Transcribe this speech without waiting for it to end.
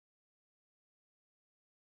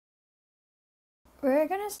We're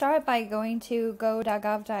going to start by going to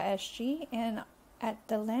go.gov.sg, and at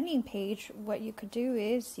the landing page, what you could do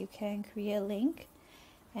is you can create a link,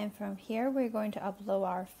 and from here we're going to upload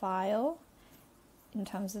our file in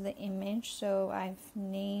terms of the image. So I've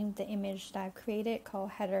named the image that I've created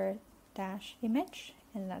called header-image,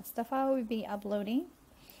 and that's the file we'll be uploading.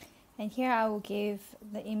 And here I will give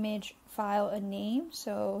the image file a name.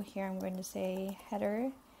 So here I'm going to say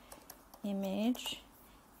header image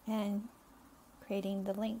and creating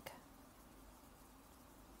the link.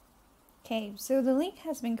 Okay, so the link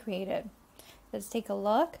has been created. Let's take a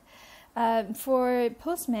look. For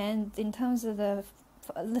Postman, in terms of the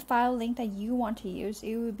file link that you want to use,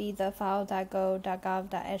 it would be the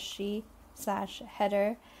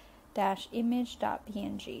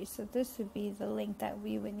file.go.gov.sg/header-image.png. So this would be the link that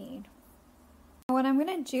we would need. What I'm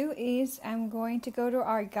going to do is I'm going to go to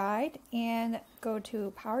our guide and go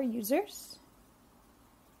to Power Users.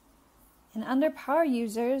 And under Power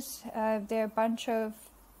Users, there are a bunch of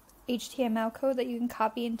HTML code that you can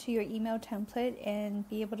copy into your email template and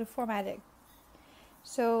be able to format it.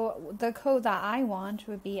 So the code that I want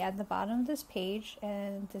would be at the bottom of this page,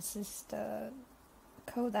 and this is the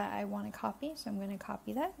code that I want to copy, so I'm going to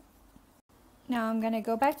copy that. Now I'm going to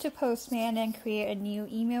go back to Postman and create a new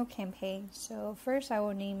email campaign. So first I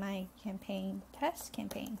will name my campaign Test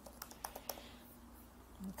Campaign.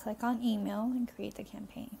 And click on Email and create the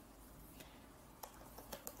campaign.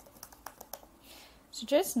 So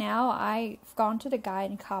just now I've gone to the guide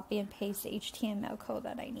and copy and paste the HTML code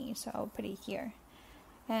that I need, so I'll put it here.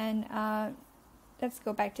 And let's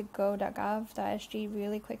go back to go.gov.sg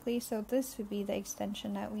really quickly. So this would be the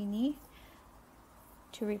extension that we need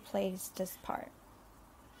to replace this part.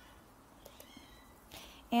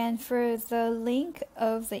 And for the link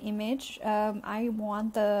of the image, I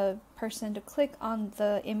want the person to click on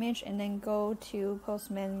the image and then go to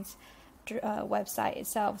Postman's website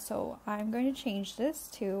itself. So I'm going to change this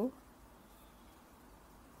to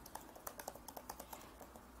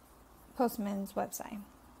Postman's website.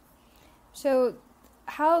 So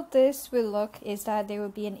how this will look is that there will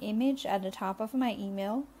be an image at the top of my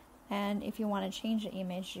email, and if you want to change the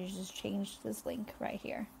image, you just change this link right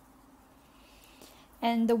here.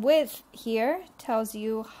 And the width here tells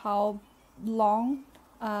you how long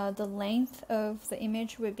the length of the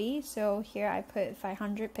image would be. So here I put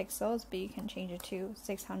 500 pixels, but you can change it to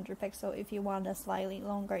 600 pixels if you want a slightly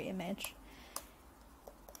longer image.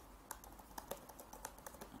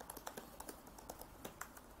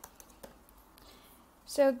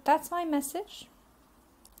 So that's my message.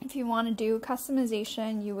 If you want to do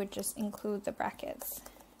customization, you would just include the brackets.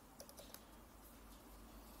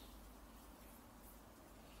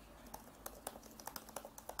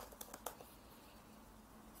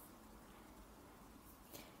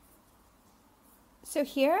 So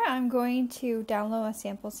here I'm going to download a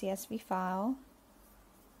sample CSV file.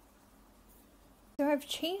 So I've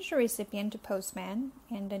changed the recipient to Postman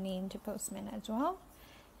and the name to Postman as well.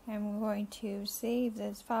 I'm going to save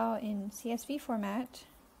this file in CSV format.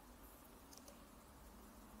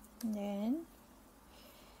 And then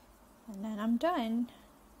I'm done.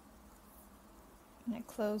 I'm going to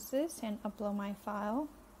close this and upload my file.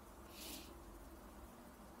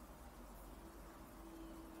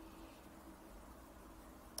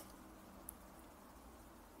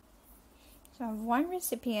 So I have one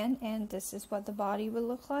recipient, and this is what the body will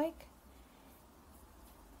look like.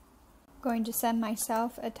 I'm going to send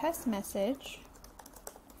myself a test message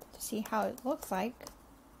to see how it looks like.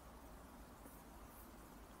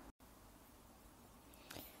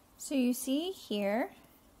 So you see here,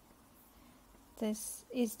 this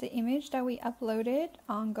is the image that we uploaded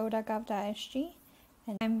on go.gov.sg,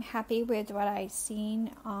 and I'm happy with what I've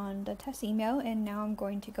seen on the test email, and now I'm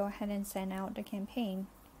going to go ahead and send out the campaign.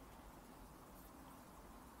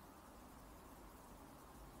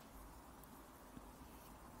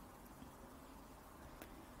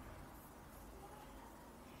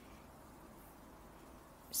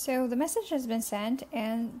 So the message has been sent,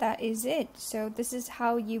 and that is it. So this is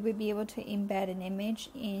how you would be able to embed an image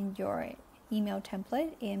in your email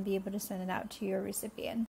template and be able to send it out to your recipient.